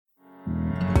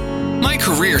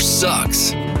career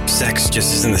sucks. Sex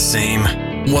just isn't the same.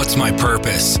 What's my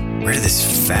purpose? Where did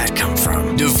this fat come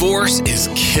from? Divorce is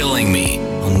killing me.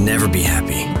 I'll never be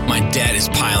happy. My debt is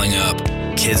piling up.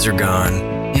 Kids are gone.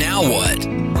 Now what?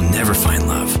 I'll never find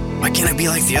love. Why can't I be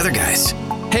like the other guys?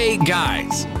 Hey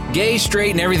guys, gay, straight,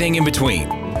 and everything in between.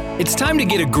 It's time to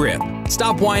get a grip.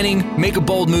 Stop whining, make a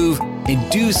bold move,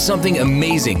 and do something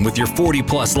amazing with your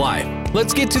 40-plus life.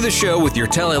 Let's get to the show with your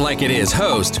Tell It Like It Is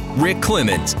host, Rick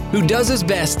Clemens, who does his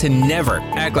best to never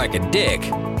act like a dick,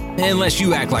 unless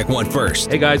you act like one first.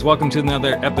 Hey guys, welcome to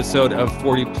another episode of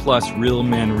 40 Plus Real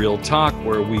Men, Real Talk,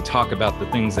 where we talk about the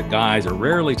things that guys are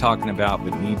rarely talking about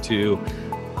but need to.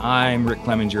 I'm Rick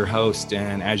Clemens, your host,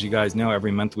 and as you guys know,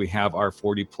 every month we have our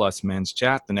 40 Plus Men's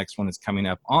Chat. The next one is coming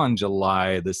up on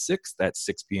July the 6th at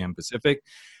 6 p.m. Pacific.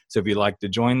 So if you'd like to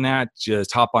join that,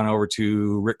 just hop on over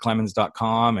to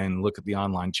rickclemens.com and look at the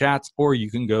online chats, or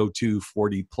you can go to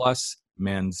 40 Plus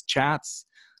Men's Chats,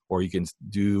 or you can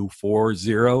do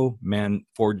 40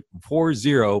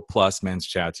 plus men's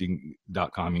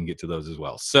chats.com. You can get to those as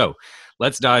well. So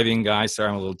let's dive in, guys. Sorry,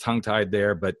 I'm a little tongue-tied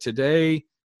there, but today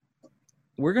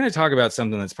we're going to talk about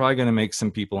something that's probably going to make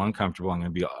some people uncomfortable. I'm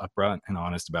going to be upfront and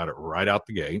honest about it right out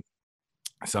the gate.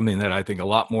 Something that I think a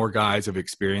lot more guys have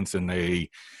experienced than they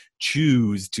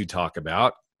choose to talk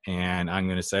about. And I'm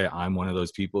going to say I'm one of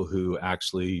those people who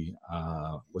actually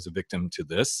was a victim to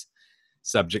this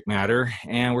subject matter.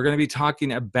 And we're going to be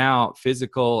talking about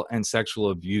physical and sexual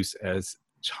abuse as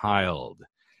a child,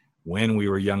 when we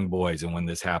were young boys and when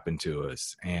this happened to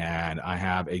us. And I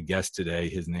have a guest today.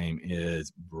 His name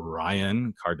is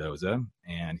Brian Cardoza,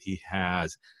 and he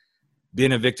has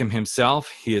been a victim himself.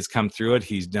 He has come through it.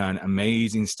 He's done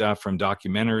amazing stuff, from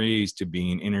documentaries to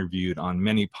being interviewed on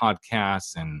many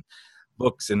podcasts and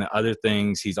books and other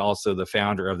things. He's also the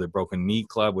founder of the Broken Knee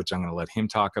Club, which I'm going to let him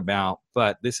talk about.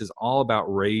 But this is all about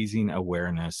raising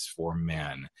awareness for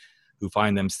men who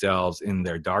find themselves in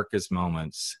their darkest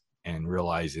moments and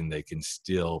realizing they can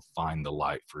still find the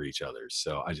light for each other.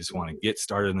 So I just want to get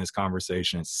started in this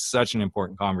conversation. It's such an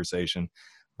important conversation.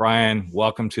 Brian,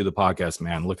 welcome to the podcast,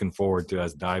 man. Looking forward to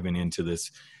us diving into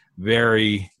this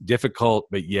very difficult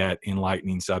but yet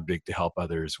enlightening subject to help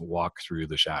others walk through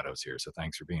the shadows here. So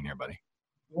thanks for being here, buddy.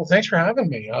 Well, thanks for having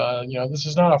me. This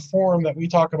is not a forum that we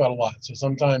talk about a lot, so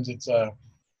sometimes it's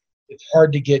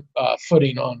hard to get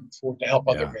footing on to help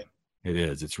other men. It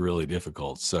is. It's really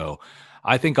difficult. So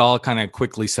I think I'll kind of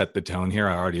quickly set the tone here.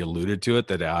 I already alluded to it,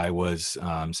 that I was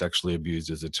sexually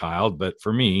abused as a child. But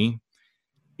for me,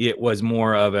 it was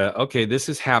more of okay, this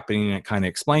is happening. And it kind of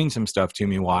explained some stuff to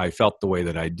me why I felt the way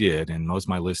that I did. And most of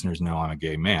my listeners know I'm a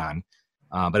gay man.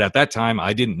 But at that time,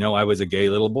 I didn't know I was a gay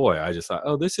little boy. I just thought,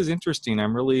 oh, this is interesting. I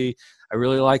really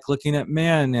like looking at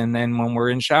men. And then when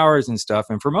we're in showers and stuff,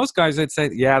 and for most guys, I'd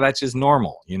say, yeah, that's just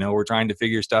normal. You know, we're trying to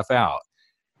figure stuff out.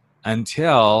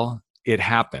 Until it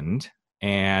happened.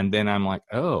 And then I'm like,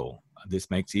 oh, this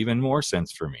makes even more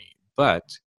sense for me. But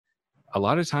a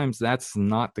lot of times that's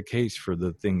not the case for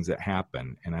the things that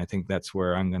happen. And I think that's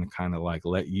where I'm going to kind of like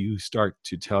let you start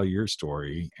to tell your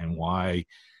story and why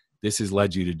this has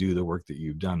led you to do the work that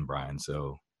you've done, Brian.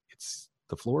 So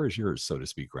the floor is yours, so to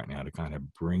speak, right now, to kind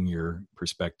of bring your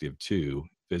perspective to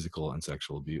physical and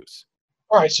sexual abuse.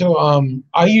 All right. So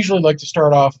I usually like to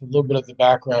start off with a little bit of the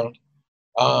background.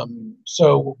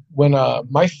 So when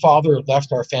my father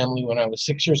left our family when I was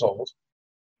 6 years old,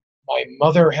 my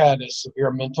mother had a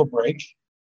severe mental break,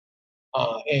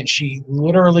 and she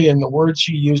literally, in the words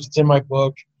she used, it's in my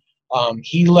book,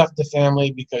 he left the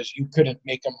family because you couldn't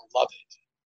make him love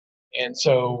it. And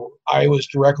so I was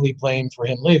directly blamed for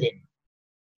him leaving.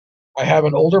 I have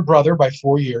an older brother by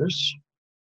 4 years,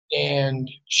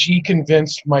 and she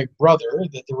convinced my brother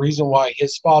that the reason why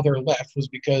his father left was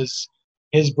because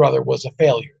his brother was a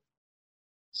failure.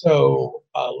 So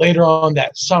later on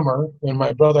that summer, when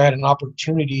my brother had an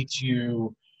opportunity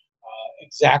to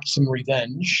exact some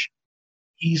revenge,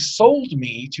 he sold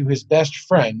me to his best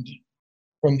friend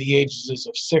from the ages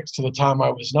of 6 to the time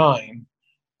I was 9,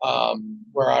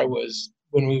 where I was,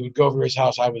 when we would go over to his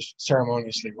house, I was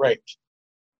ceremoniously raped.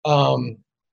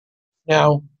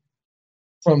 Now,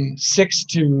 from 6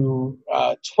 to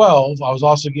 12, I was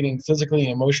also getting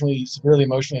physically and severely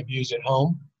emotionally abused at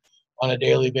home on a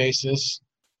daily basis.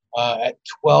 At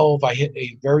 12, I hit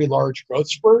a very large growth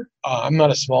spurt. I'm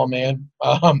not a small man,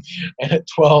 and at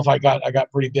 12, I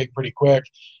got pretty big pretty quick.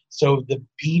 So the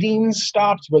beatings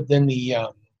stopped, but then the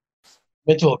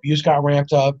mental abuse got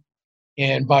ramped up.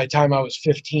 And by the time I was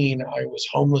 15, I was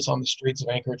homeless on the streets of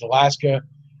Anchorage, Alaska,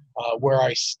 where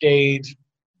I stayed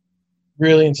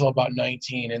really until about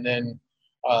 19. And then,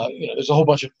 there's a whole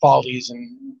bunch of follies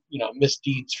and,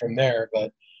 misdeeds from there.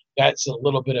 But that's a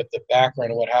little bit of the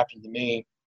background of what happened to me.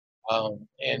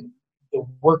 And the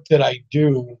work that I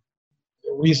do,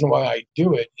 the reason why I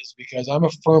do it is because I'm a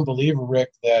firm believer, Rick,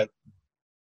 that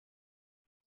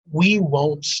we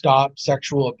won't stop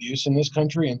sexual abuse in this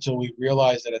country until we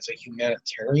realize that it's a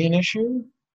humanitarian issue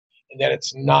and that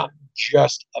it's not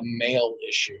just a male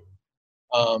issue.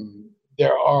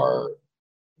 There are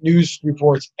news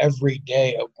reports every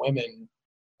day of women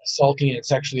assaulting and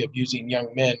sexually abusing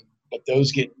young men, but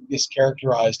those get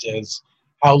mischaracterized as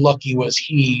how lucky was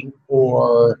he,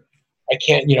 or I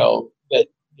can't, that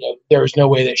there's no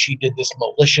way that she did this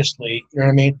maliciously, you know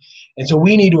what I mean? And so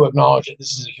we need to acknowledge that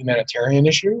this is a humanitarian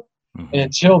issue, and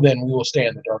until then, we will stay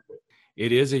in the dark with it.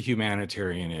 It is a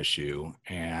humanitarian issue,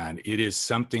 and it is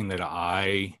something that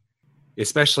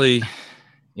especially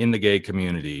in the gay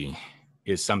community,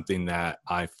 is something that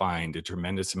I find a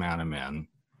tremendous amount of men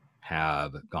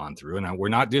have gone through. And we're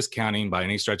not discounting by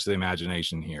any stretch of the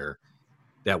imagination here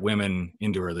that women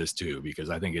endure this too, because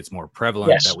I think it's more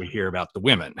prevalent that we hear about the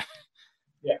women.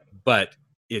 Yeah. But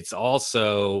it's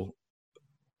also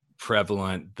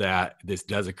prevalent that this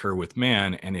does occur with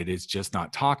men, and it is just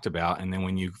not talked about. And then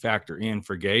when you factor in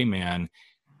for gay men,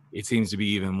 it seems to be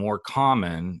even more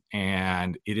common,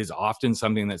 and it is often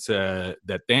something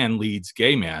that then leads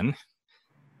gay men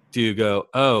to go,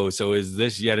 oh, so is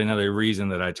this yet another reason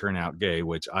that I turn out gay?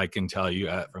 Which I can tell you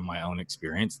from my own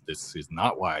experience, this is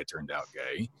not why I turned out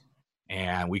gay.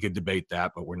 And we could debate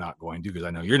that, but we're not going to, because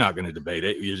I know you're not going to debate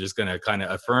it. You're just going to kind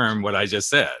of affirm what I just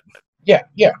said. Yeah.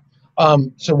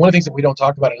 So one of the things that we don't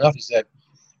talk about enough is that,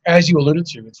 as you alluded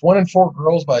to, it's 1 in 4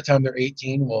 girls by the time they're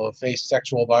 18 will have faced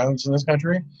sexual violence in this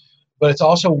country, but it's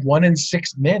also 1 in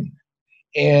 6 men.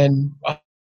 And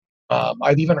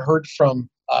I've even heard from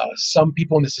some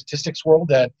people in the statistics world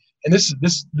that, and this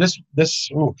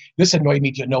annoyed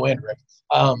me to no end, Rick.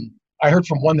 I heard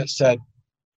from one that said,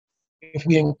 if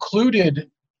we included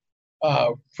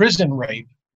prison rape,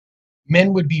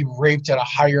 men would be raped at a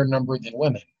higher number than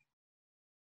women.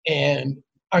 And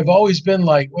I've always been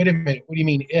like, wait a minute, what do you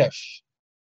mean if?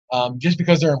 Just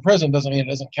because they're in prison doesn't mean it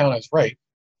doesn't count as rape.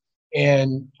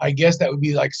 And I guess that would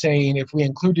be like saying if we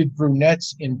included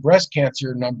brunettes in breast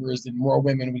cancer numbers, then more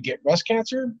women would get breast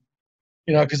cancer,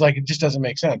 because it just doesn't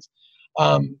make sense.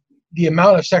 The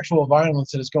amount of sexual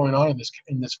violence that is going on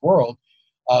in this world,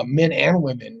 men and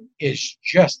women, is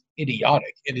just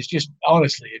idiotic. It is just,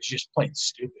 honestly, it's just plain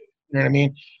stupid. You know what I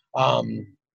mean?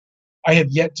 I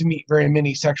have yet to meet very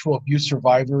many sexual abuse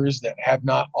survivors that have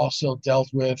not also dealt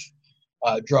with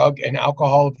drug and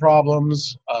alcohol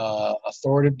problems,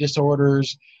 authoritative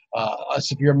disorders,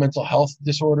 severe mental health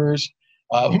disorders.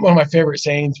 One of my favorite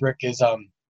sayings, Rick, is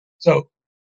so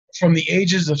from the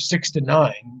ages of 6 to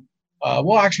 9,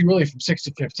 actually really from 6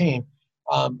 to 15,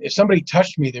 if somebody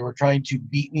touched me, they were trying to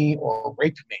beat me or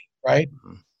rape me, right?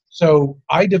 Mm-hmm. So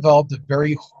I developed a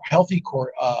very healthy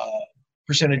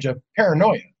percentage of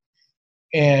paranoia.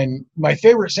 And my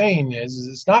favorite saying is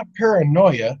it's not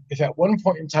paranoia if at one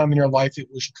point in time in your life it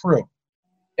was true.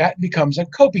 That becomes a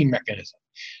coping mechanism.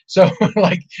 So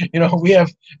we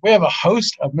have a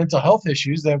host of mental health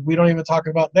issues that we don't even talk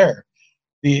about there.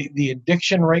 The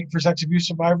addiction rate for sex abuse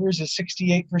survivors is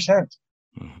 68%.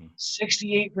 Mm-hmm.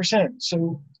 68%.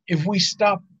 So if we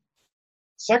stop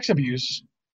sex abuse,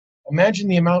 imagine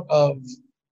the amount of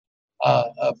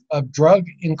drug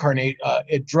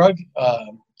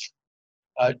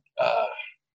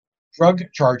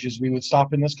charges we would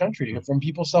stop in this country from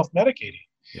people self-medicating.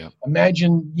 Yeah.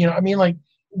 Imagine,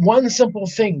 one simple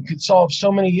thing could solve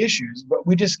so many issues, but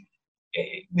we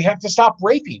have to stop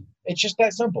raping. It's just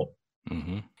that simple.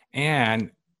 Mm-hmm. And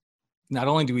not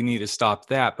only do we need to stop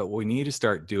that, but what we need to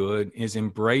start doing is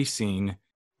embracing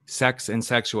sex and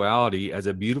sexuality as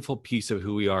a beautiful piece of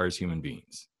who we are as human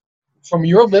beings. From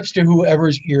your lips to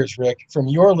whoever's ears, Rick. From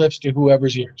your lips to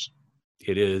whoever's ears.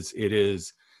 It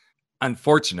is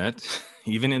unfortunate,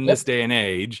 even in this day and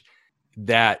age,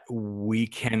 that we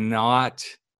cannot,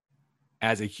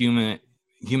 as a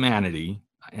humanity,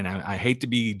 and I hate to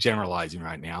be generalizing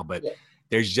right now, but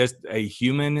there's just a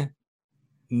human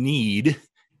need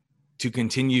to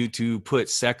continue to put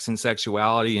sex and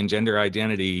sexuality and gender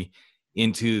identity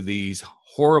into these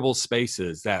horrible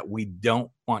spaces that we don't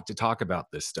want to talk about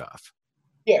this stuff.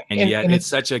 Yeah. And yet it's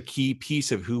such a key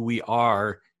piece of who we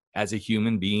are as a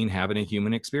human being having a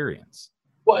human experience.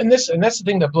 Well, and that's the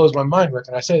thing that blows my mind, Rick,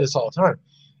 and I say this all the time,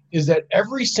 is that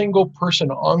every single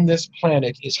person on this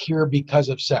planet is here because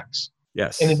of sex.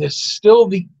 Yes. And it is still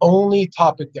the only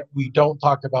topic that we don't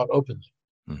talk about openly.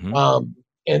 Mm-hmm.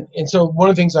 And so one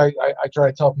of the things I try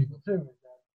to tell people too, is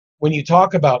that when you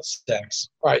talk about sex,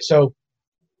 all right, so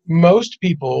most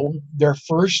people, their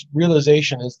first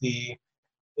realization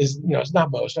it's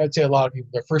not most, I'd say a lot of people,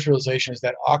 their first realization is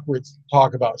that awkward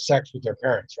talk about sex with their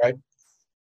parents, right?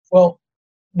 Well,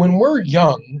 when we're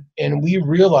young and we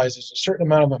realize there's a certain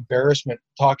amount of embarrassment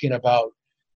talking about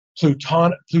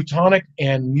plutonic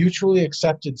and mutually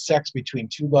accepted sex between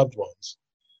two loved ones,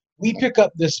 we pick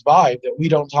up this vibe that we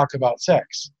don't talk about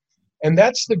sex. And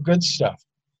that's the good stuff.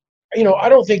 I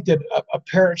don't think that a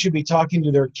parent should be talking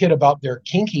to their kid about their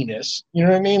kinkiness. You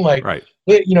know what I mean? Like, Right.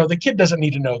 the kid doesn't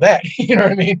need to know that. You know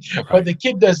what I mean? Right. But the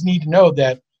kid does need to know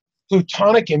that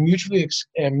plutonic and mutual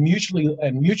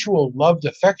loved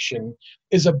affection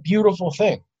is a beautiful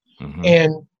thing. Mhm.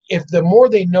 And if the more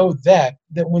they know that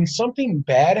when something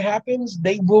bad happens,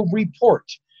 they will report.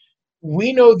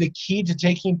 We know the key to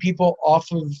taking people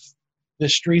off of the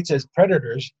streets as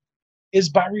predators is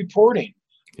by reporting,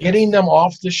 getting them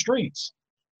off the streets.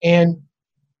 And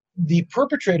the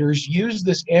perpetrators use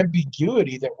this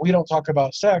ambiguity that we don't talk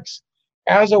about sex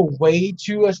as a way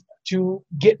to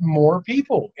get more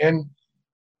people. And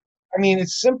I mean,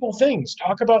 it's simple things.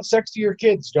 Talk about sex to your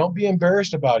kids. Don't be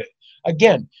embarrassed about it.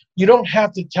 Again, you don't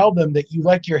have to tell them that you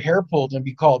like your hair pulled and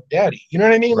be called daddy. You know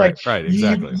what I mean? Right, Like, right,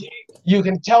 exactly. You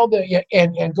can tell them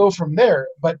and go from there.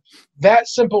 But that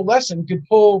simple lesson could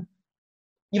pull,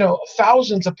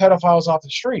 thousands of pedophiles off the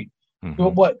street.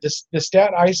 Mhm. What the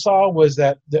stat I saw was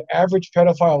that the average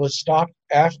pedophile is stopped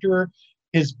after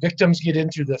his victims get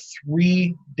into the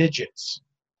 3 digits.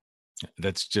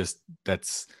 I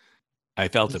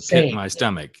felt a pit in my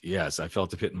stomach. Yes, I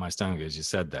felt a pit in my stomach as you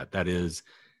said that.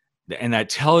 And that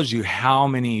tells you how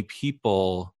many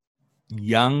people,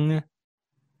 young,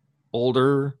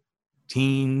 older,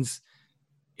 teens,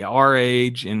 our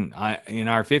age, in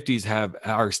our 50s,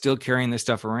 are still carrying this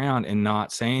stuff around and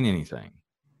not saying anything.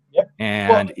 Yep.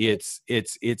 And it's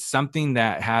something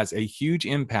that has a huge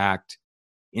impact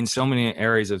in so many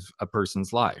areas of a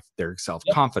person's life: their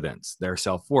self-confidence, their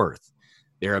self-worth,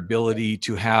 their ability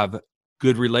to have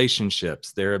good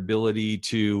relationships, their ability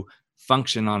to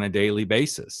function on a daily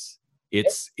basis.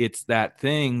 It's that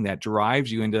thing that drives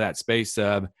you into that space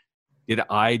of, did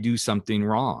I do something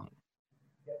wrong?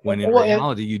 When in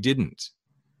reality, you didn't.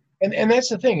 And that's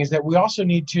the thing, is that we also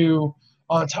need to,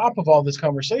 on top of all this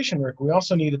conversation, Rick, we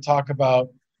also need to talk about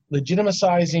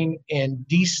legitimizing and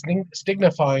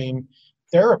destignifying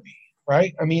therapy,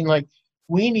 right? I mean, like,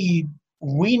 we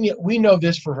know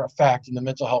this for a fact in the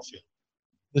mental health field.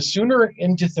 The sooner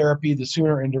into therapy, the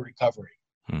sooner into recovery.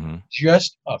 Mm-hmm.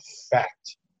 Just a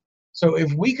fact. So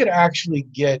if we could actually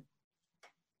get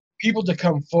people to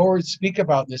come forward, speak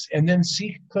about this, and then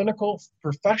seek clinical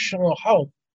professional help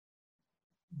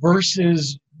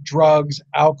versus drugs,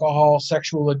 alcohol,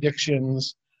 sexual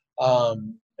addictions,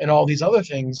 and all these other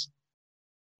things,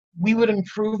 we would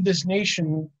improve this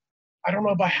nation, I don't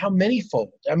know by how many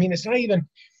fold. I mean,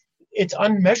 it's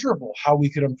unmeasurable how we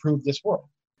could improve this world.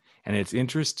 And it's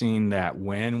interesting that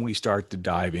when we start to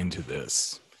dive into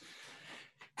this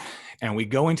and we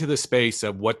go into the space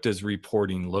of what does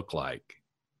reporting look like,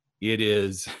 it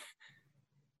is,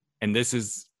 and this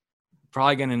is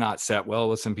probably going to not set well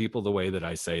with some people the way that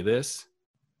I say this,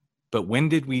 but when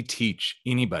did we teach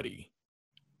anybody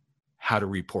how to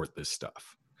report this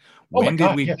stuff? When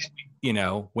have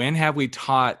we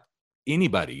taught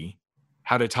anybody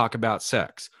how to talk about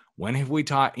sex? When have we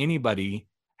taught anybody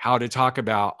how to talk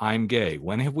about I'm gay?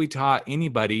 When have we taught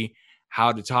anybody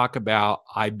how to talk about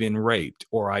I've been raped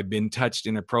or I've been touched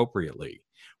inappropriately?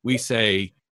 We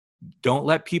say, don't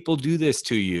let people do this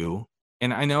to you.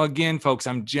 And I know, again, folks,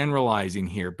 I'm generalizing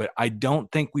here, but I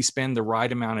don't think we spend the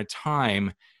right amount of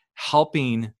time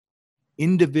helping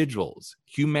individuals,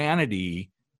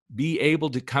 humanity, be able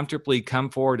to comfortably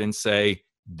come forward and say,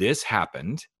 this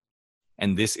happened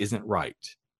and this isn't right.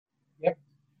 Yep.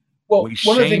 Well, we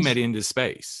shame it into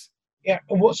space. Yeah.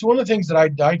 Well, so one of the things that I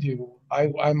do,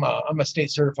 I'm a state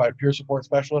certified peer support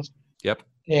specialist. Yep.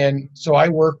 And so I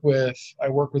work with a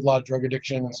lot of drug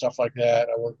addiction and stuff like that.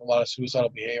 I work with a lot of suicidal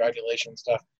behavior ideation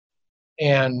stuff.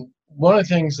 And one of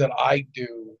the things that I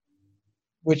do,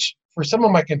 which for some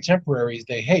of my contemporaries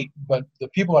they hate, but the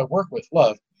people I work with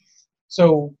love.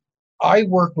 So I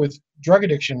work with drug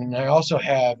addiction, and I also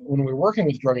have, when we're working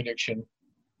with drug addiction,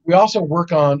 we also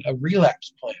work on a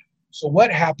relapse plan. So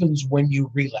what happens when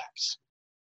you relapse?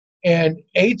 And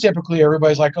atypically,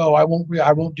 everybody's like, "Oh, I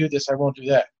won't do this, I won't do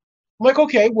that." I'm like,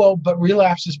 okay, well, but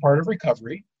relapse is part of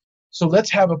recovery. So let's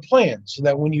have a plan so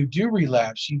that when you do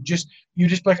relapse, you just be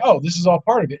like, oh, this is all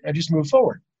part of it. And I just move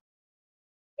forward.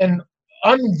 And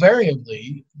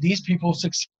invariably, these people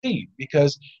succeed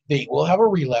because they will have a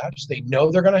relapse. They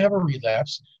know they're going to have a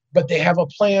relapse, but they have a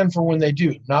plan for when they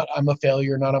do. Not I'm a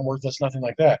failure, not I'm worthless, nothing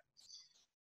like that.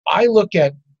 I look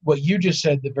at what you just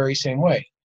said the very same way.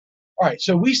 All right,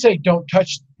 so we say don't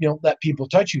touch, let people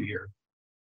touch you here,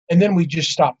 and then we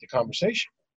just stop the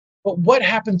conversation. But what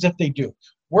happens if they do?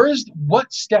 What is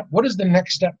the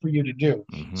next step for you to do?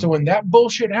 Mm-hmm. So when that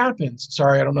bullshit happens,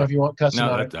 sorry, I don't know if you want cussing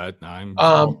on it.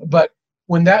 But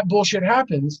when that bullshit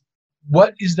happens,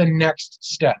 what is the next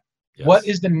step? Yes. What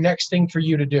is the next thing for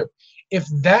you to do? If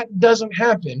that doesn't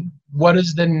happen, what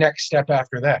is the next step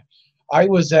after that? I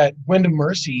was at Wyndham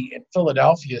Mercy in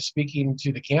Philadelphia speaking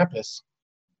to the campus,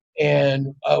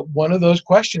 and one of those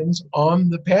questions on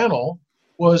the panel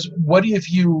was, what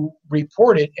if you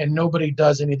report it and nobody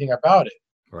does anything about it?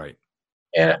 Right.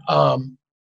 And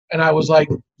I was like,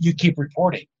 you keep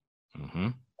reporting. Mm-hmm.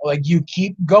 Like, you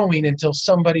keep going until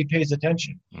somebody pays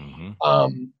attention.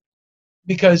 Mm-hmm.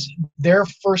 Because their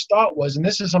first thought was, and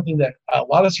this is something that a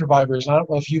lot of survivors, I don't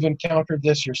know if you've encountered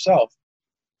this yourself,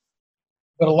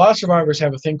 but a lot of survivors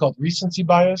have a thing called recency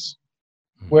bias,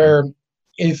 mm-hmm. where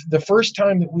if the first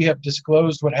time that we have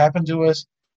disclosed what happened to us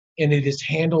and it is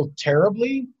handled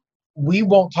terribly, we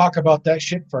won't talk about that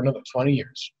shit for another 20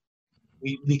 years.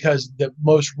 Because the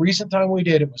most recent time we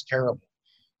did, it was terrible.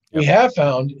 Yep. We have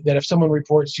found that if someone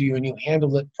reports to you and you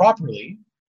handle it properly,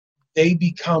 they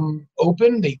become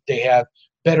open. They have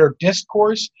better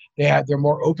discourse. They're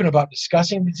more open about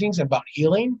discussing these things, about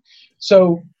healing.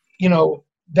 So,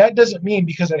 that doesn't mean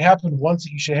because it happened once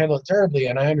that you should handle it terribly.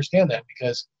 And I understand that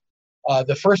because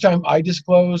the first time I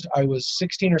disclosed, I was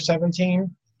 16 or 17,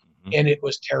 mm-hmm. and it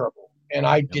was terrible. And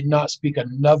I did not speak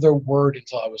another word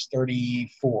until I was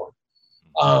 34.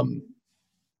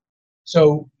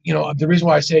 So, the reason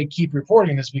why I say keep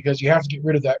reporting is because you have to get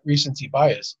rid of that recency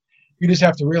bias. You just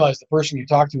have to realize the person you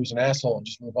talk to is an asshole and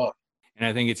just move on. And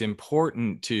I think it's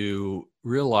important to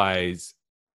realize,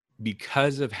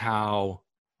 because of how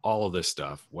all of this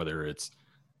stuff, whether it's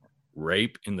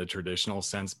rape in the traditional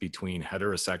sense between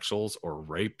heterosexuals or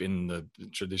rape in the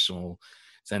traditional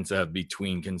sense of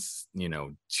between,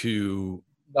 two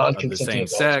of the same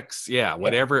adults. Sex,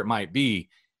 whatever it might be.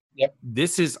 Yep.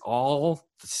 This is all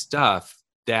the stuff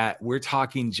that we're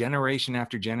talking generation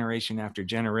after generation after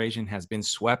generation has been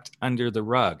swept under the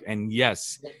rug. And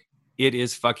yes, it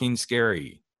is fucking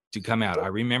scary to come out. I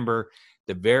remember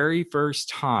the very first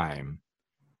time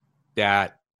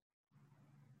that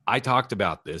I talked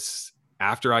about this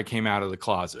after I came out of the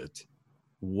closet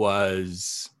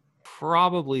was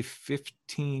probably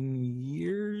 15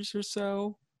 years or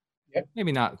so. Yep.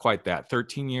 Maybe not quite that,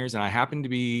 13 years. And I happened to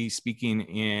be speaking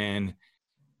in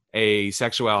a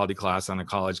sexuality class on a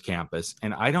college campus.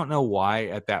 And I don't know why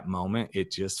at that moment,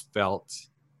 it just felt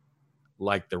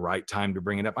like the right time to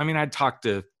bring it up. I mean, I'd talked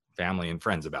to family and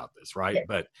friends about this, right? Yep.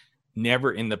 But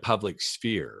never in the public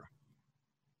sphere.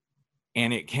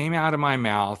 And it came out of my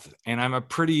mouth, and I'm a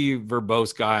pretty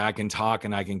verbose guy. I can talk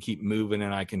and I can keep moving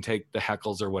and I can take the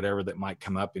heckles or whatever that might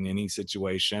come up in any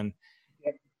situation.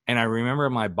 Yep. And I remember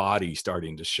my body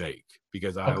starting to shake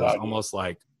because I was almost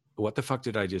like, what the fuck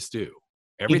did I just do?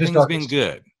 Everything's been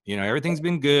good. Everything's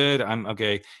been good. I'm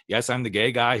okay. Yes, I'm the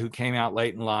gay guy who came out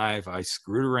late in life. I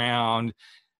screwed around,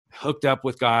 hooked up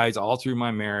with guys all through my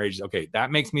marriage. Okay,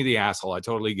 that makes me the asshole. I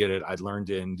totally get it. I'd learned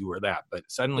to endure that. But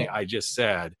suddenly I just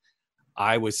said,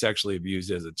 I was sexually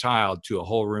abused as a child to a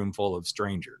whole room full of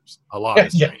strangers, a lot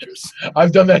of strangers.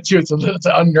 I've done that too. It's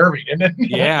unnerving, isn't it?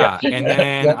 Yeah. And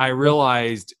then I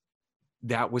realized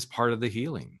that was part of the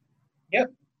healing.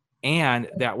 Yep. And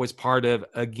that was part of,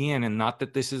 again, and not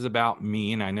that this is about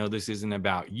me, and I know this isn't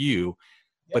about you,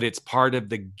 but it's part of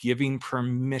the giving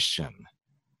permission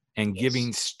and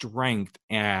giving strength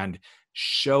and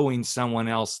showing someone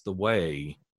else the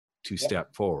way to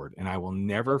step forward. And I will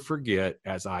never forget,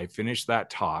 as I finished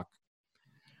that talk,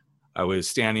 I was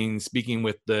speaking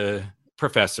with the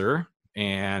professor,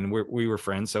 and we were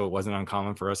friends, so it wasn't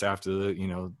uncommon for us after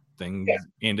the thing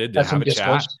ended to have a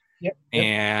chat. Yep.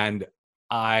 And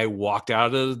I walked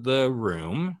out of the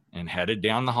room and headed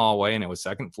down the hallway, and it was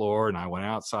second floor, and I went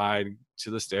outside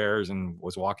to the stairs and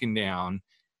was walking down.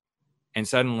 And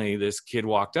suddenly this guy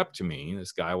walked up to me and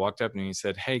he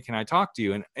said, "Hey, can I talk to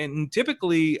you?" And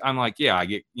typically I'm like, yeah, I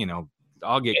get,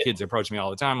 I'll get kids approach me all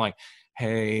the time. Like,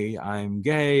 "Hey, I'm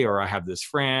gay," or "I have this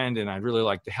friend and I'd really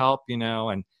like to help," and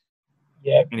and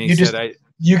he said,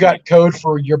 you got code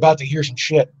for you're about to hear some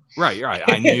shit. Right.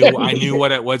 I knew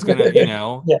what it was going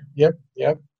to,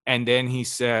 Yep. And then he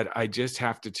said, "I just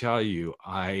have to tell you,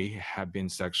 I have been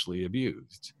sexually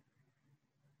abused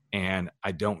and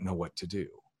I don't know what to do."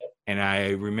 And I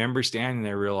remember standing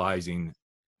there realizing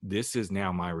this is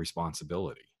now my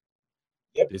responsibility.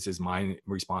 Yep. This is my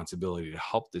responsibility to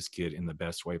help this kid in the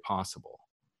best way possible.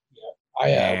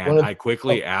 Yeah. I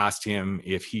quickly asked him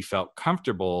if he felt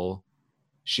comfortable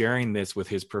sharing this with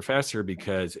his professor,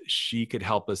 because she could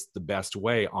help us the best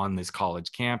way on this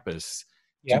college campus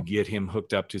to get him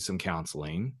hooked up to some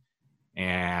counseling.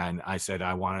 And I said,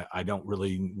 I don't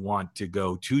really want to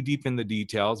go too deep in the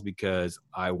details because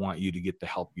I want you to get the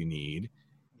help you need.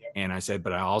 And I said,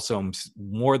 but I also am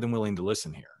more than willing to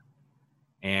listen here.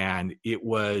 And it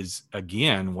was,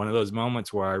 again, one of those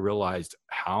moments where I realized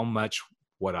how much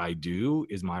what I do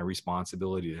is my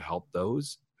responsibility to help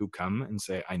those who come and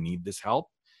say, I need this help.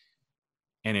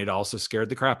 And it also scared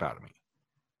the crap out of me.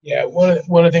 Yeah. One of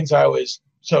the things I always,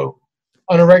 so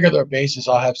on a regular basis,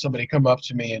 I'll have somebody come up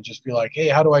to me and just be like, hey,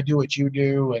 how do I do what you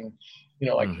do? And, you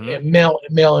know, like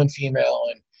male and female,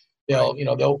 and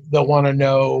they'll want to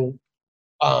know,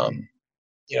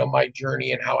 you know, my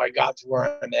journey and how I got to where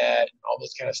I'm at and all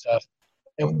this kind of stuff.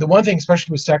 And the one thing,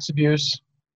 especially with sex abuse,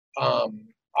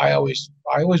 I always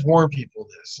warn people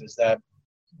this, is that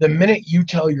the minute you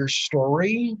tell your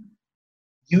story,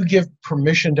 you give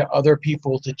permission to other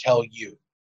people to tell you.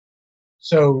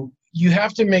 So you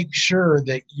have to make sure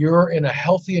that you're in a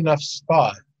healthy enough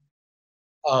spot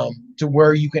to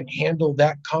where you can handle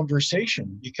that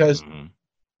conversation, because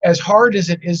as hard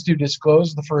as it is to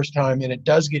disclose the first time, and it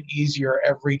does get easier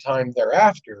every time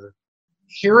thereafter,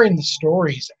 hearing the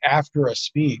stories after a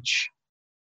speech,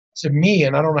 to me,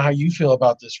 and I don't know how you feel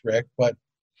about this, Rick, but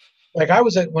like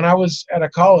when I was at a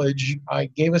college, I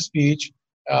gave a speech.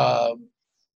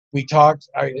 We talked.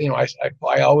 I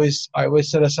always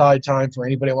set aside time for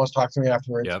anybody who wants to talk to me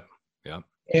afterwards. Yep.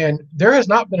 And there has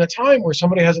not been a time where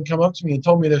somebody hasn't come up to me and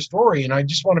told me their story, and I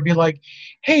just want to be like,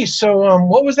 "Hey, so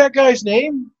what was that guy's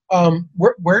name?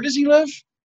 Where does he live?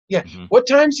 Yeah, what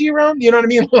time's he around? You know what I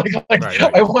mean?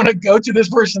 Right. I want to go to this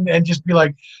person and just be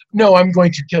like, no, I'm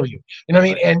going to kill you. You know what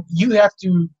I mean? And you have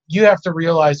to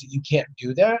realize that you can't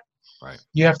do that. Right.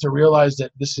 You have to realize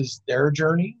that this is their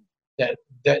journey.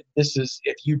 That this is,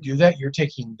 if you do that, you're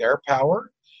taking their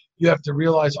power. You have to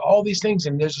realize all these things,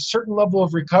 and there's a certain level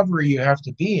of recovery you have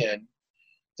to be in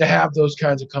to have those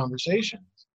kinds of conversations.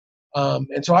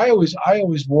 And so I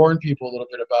always warn people a little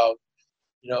bit about,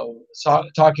 you know,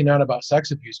 talking out about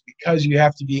sex abuse, because you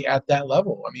have to be at that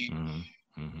level. I mean,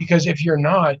 because if you're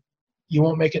not, you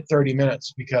won't make it 30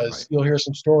 minutes, because you'll hear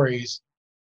some stories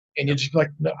and you'll just be like,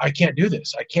 no, I can't do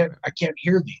this. I can't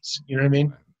hear these. You know what I mean?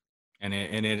 Right. And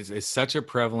it's such a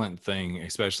prevalent thing,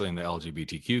 especially in the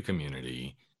LGBTQ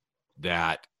community,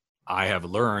 that I have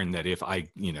learned that if I,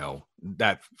 you know,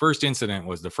 that first incident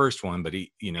was the first one, but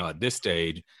at this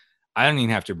stage, I don't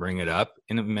even have to bring it up.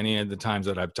 And many of the times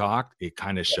that I've talked, it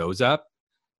kind of shows up,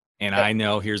 and I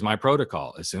know here's my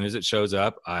protocol. As soon as it shows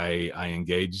up, I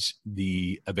engage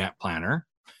the event planner,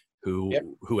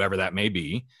 whoever that may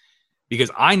be, because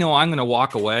I know I'm going to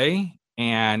walk away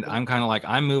and I'm kind of like,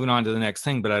 I'm moving on to the next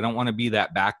thing, but I don't want to be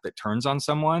that back that turns on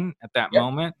someone at that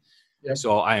moment. Yep.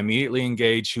 So I immediately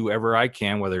engage whoever I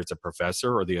can, whether it's a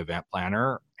professor or the event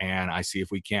planner, and I see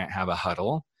if we can't have a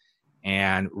huddle,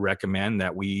 and recommend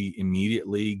that we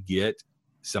immediately get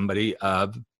somebody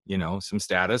of, you know, some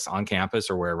status on campus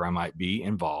or wherever I might be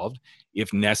involved,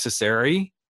 if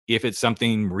necessary. If it's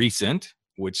something recent,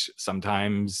 which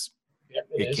sometimes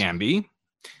it can be,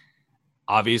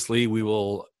 obviously we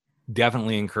will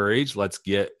definitely encourage, let's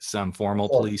get some formal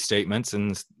police statements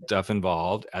and stuff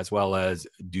involved, as well as,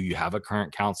 do you have a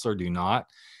current counselor? Do not?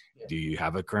 Do you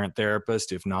have a current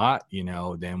therapist? If not, you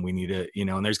know, then we need to, you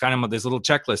know, and there's kind of this little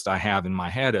checklist I have in my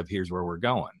head of here's where we're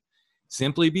going,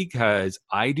 simply because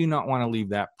I do not want to leave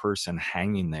that person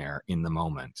hanging there in the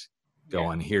moment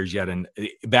going, here's yet, and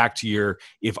back to your,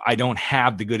 if I don't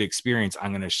have the good experience,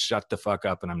 I'm going to shut the fuck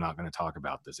up and I'm not going to talk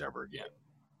about this ever again.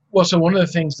 Well, so one of the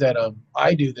things that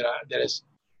I do that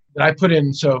I put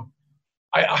in, so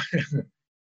I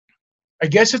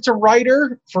guess it's a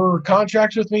writer for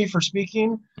contracts with me for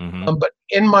speaking, but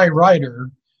in my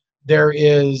writer, there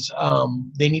is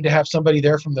they need to have somebody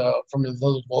there from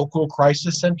the local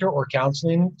crisis center or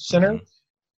counseling center,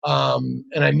 and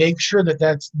I make sure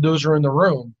that those are in the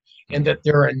room, and that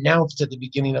they're announced at the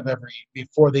beginning of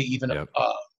before they even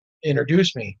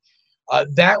introduce me.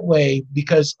 That way,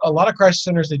 because a lot of crisis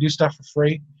centers, they do stuff for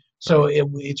free. So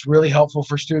it's really helpful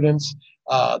for students.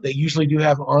 They usually do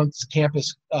have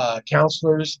on-campus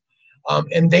counselors,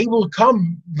 and they will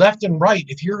come left and right.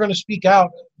 If you're going to speak out,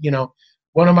 you know,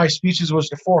 one of my speeches was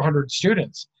to 400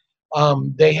 students.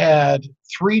 They had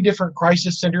 3 different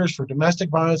crisis centers for domestic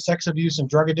violence, sex abuse, and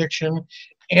drug addiction,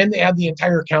 and they had the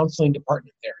entire counseling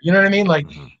department there. You know what I mean? Like,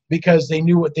 because they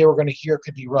knew what they were going to hear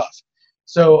could be rough.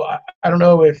 So I don't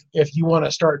know if you want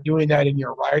to start doing that in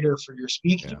your writer for your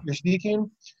speaking,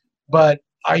 but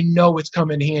I know it's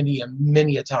come in handy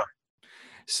many a time.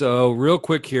 So real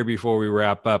quick here before we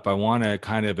wrap up, I want to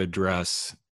kind of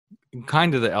address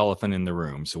kind of the elephant in the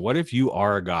room. So what if you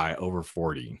are a guy over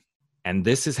 40 and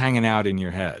this is hanging out in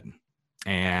your head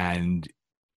and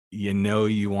you know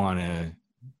you want to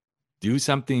do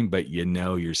something, but you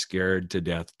know you're scared to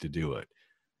death to do it?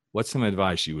 What's some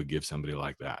advice you would give somebody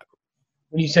like that?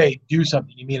 When you say do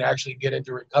something, you mean actually get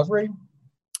into recovery?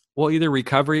 Well, either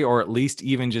recovery or at least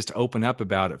even just open up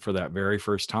about it for that very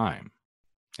first time.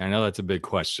 I know that's a big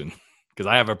question because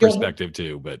I have a perspective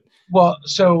too, but. Well,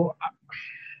 so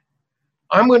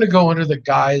I'm going to go under the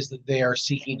guise that they are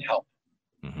seeking help.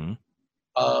 Mm-hmm.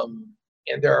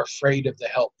 And they're afraid of the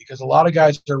help because a lot of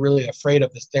guys are really afraid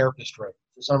of this therapist room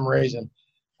for some reason.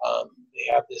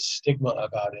 They have this stigma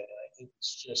about it. And I think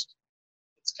it's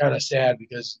kind of sad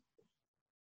because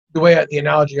the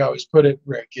analogy I always put it,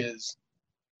 Rick, is,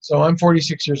 so I'm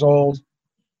 46 years old.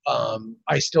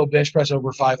 I still bench press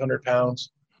over 500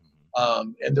 pounds.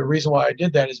 And the reason why I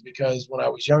did that is because when I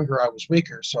was younger, I was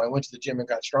weaker. So I went to the gym and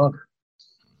got stronger.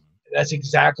 And that's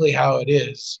exactly how it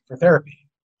is for therapy.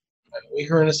 I'm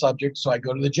weaker in a subject, so I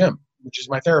go to the gym, which is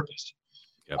my therapist.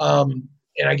 Yep.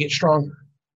 And I get stronger.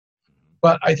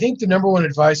 But I think the number one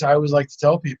advice I always like to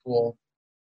tell people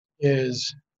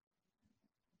is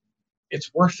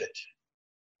it's worth it.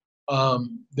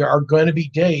 There are going to be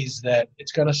days that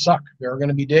it's going to suck. There are going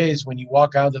to be days when you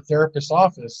walk out of the therapist's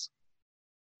office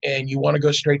and you want to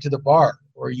go straight to the bar,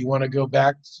 or you want to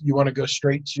go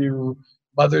straight to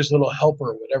Mother's Little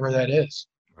Helper, whatever that is.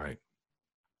 Right.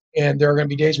 And there are going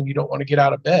to be days when you don't want to get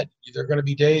out of bed. There are going to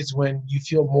be days when you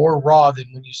feel more raw than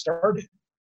when you started.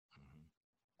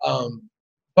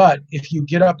 But if you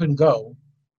get up and go,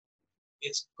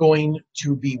 it's going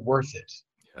to be worth it.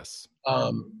 Yes.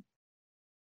 I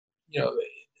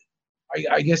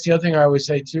guess the other thing I always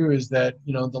say too is that,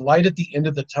 the light at the end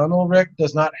of the tunnel, Rick,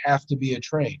 does not have to be a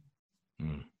train.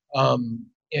 Mm.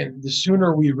 And the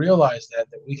sooner we realize that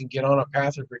we can get on a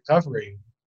path of recovery,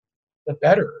 the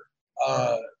better.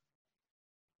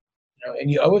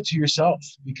 And you owe it to yourself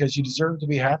because you deserve to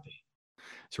be happy.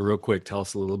 So real quick, tell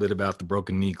us a little bit about the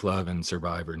Broken Knee Club and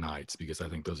Survivor Nights, because I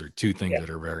think those are two things that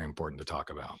are very important to talk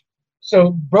about.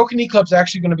 So Broken Knee Club's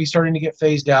actually going to be starting to get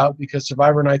phased out because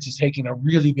Survivor Nights is taking a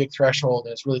really big threshold,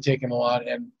 and it's really taking a lot.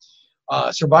 And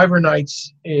Survivor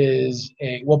Nights is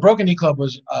Broken Knee Club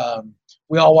was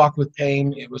We All Walk with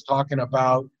Pain. It was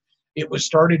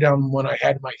started on when I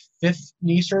had my 5th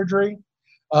knee surgery.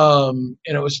 And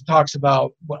it talks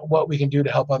about what we can do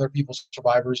to help other people,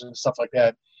 survivors and stuff like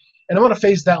that. And I'm going to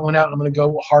phase that one out. I'm going to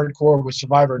go hardcore with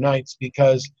Survivor Nights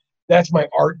because that's my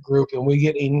art group, and we're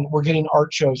getting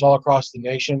art shows all across the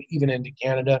nation, even into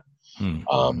Canada.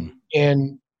 Mm-hmm.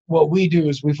 And what we do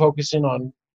is we focus in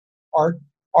on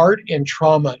art and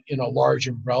trauma in a large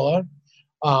umbrella,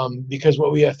 because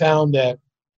what we have found that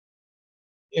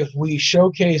if we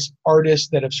showcase artists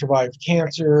that have survived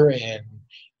cancer and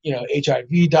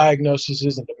HIV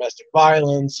diagnoses and domestic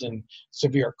violence and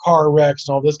severe car wrecks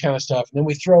and all this kind of stuff, and then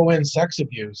we throw in sex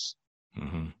abuse,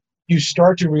 mm-hmm. you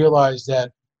start to realize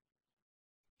that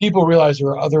people realize there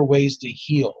are other ways to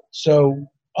heal. So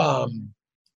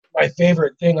my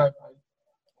favorite thing, I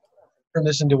turned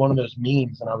this into one of those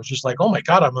memes, and I was just like, oh my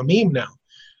God, I'm a meme now.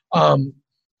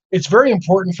 It's very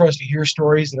important for us to hear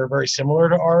stories that are very similar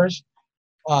to ours,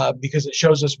 because it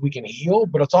shows us we can heal,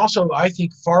 but it's also, I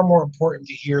think, far more important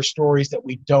to hear stories that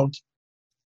we don't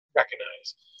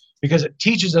recognize, because it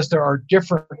teaches us there are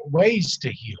different ways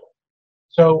to heal.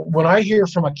 So when I hear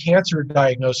from a cancer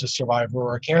diagnosis survivor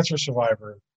or a cancer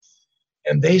survivor,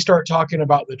 and they start talking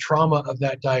about the trauma of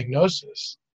that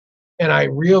diagnosis, and I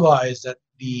realize that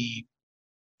the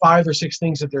 5 or 6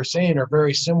 things that they're saying are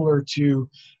very similar to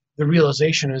the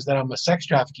realization is that I'm a sex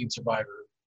trafficking survivor,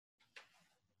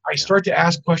 I start to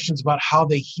ask questions about how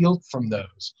they healed from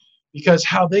those, because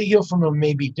how they heal from them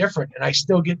may be different, and I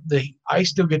still get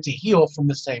to heal from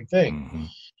the same thing. Mm-hmm.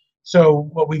 So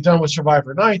what we've done with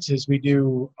Survivor Nights is we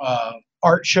do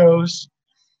art shows.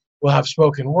 We'll have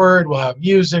spoken word, we'll have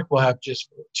music, we'll have just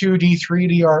 2D,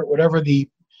 3D art, whatever the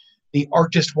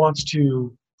artist wants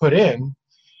to put in.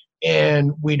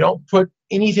 And we don't put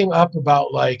anything up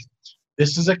about like,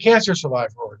 this is a cancer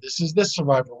survivor or this is this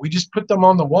survivor. We just put them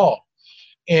on the wall.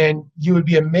 And you would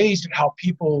be amazed at how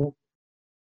people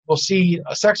will see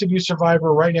a sex abuse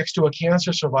survivor right next to a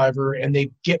cancer survivor and they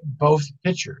get both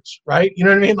pictures, right? You know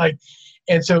what I mean? Like,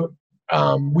 and so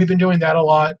we've been doing that a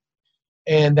lot,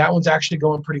 and that one's actually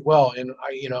going pretty well. And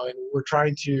and we're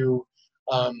trying to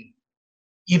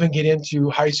even get into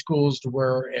high schools to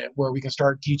where we can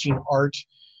start teaching art,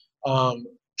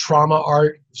 trauma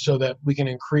art, so that we can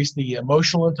increase the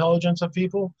emotional intelligence of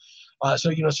people.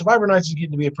 So Survivor Nights is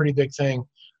getting to be a pretty big thing,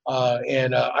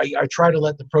 and I try to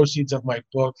let the proceeds of my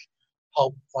book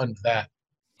help fund that.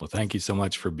 Well, thank you so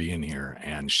much for being here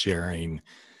and sharing,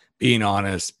 being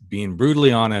honest, being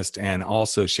brutally honest, and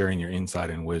also sharing your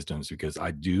insight and wisdoms, because I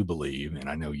do believe, and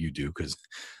I know you do, because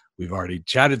we've already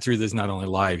chatted through this, not only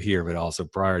live here, but also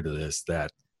prior to this,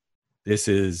 that this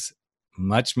is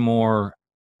much more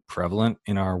prevalent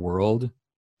in our world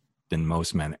than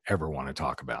most men ever want to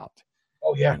talk about.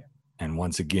 Oh, yeah. And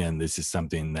once again, this is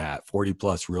something that 40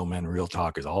 Plus Real Men, Real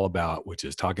Talk is all about, which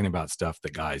is talking about stuff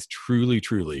that guys truly,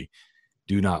 truly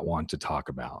do not want to talk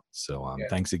about. So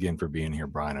thanks again for being here,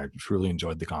 Brian. I truly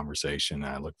enjoyed the conversation.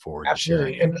 And I look forward to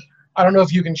sharing. And I don't know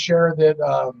if you can share that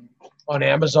on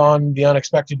Amazon, The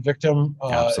Unexpected Victim.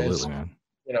 Absolutely, man.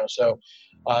 So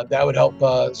that would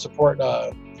help support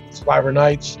Survivor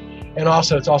Nights. And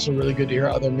also, it's also really good to hear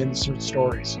other men's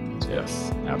stories.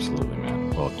 Yes, absolutely,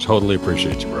 man. Well, totally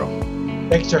appreciate you, bro.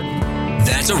 Thanks, sir.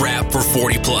 That's a wrap for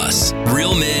 40 Plus.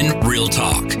 Real Men, Real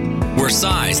Talk. Where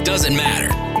size doesn't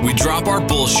matter. We drop our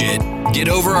bullshit, get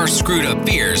over our screwed up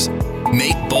fears,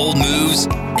 make bold moves,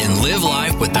 and live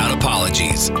life without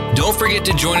apologies. Don't forget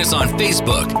to join us on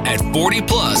Facebook at 40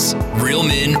 Plus Real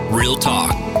Men, Real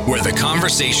Talk, where the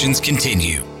conversations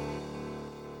continue.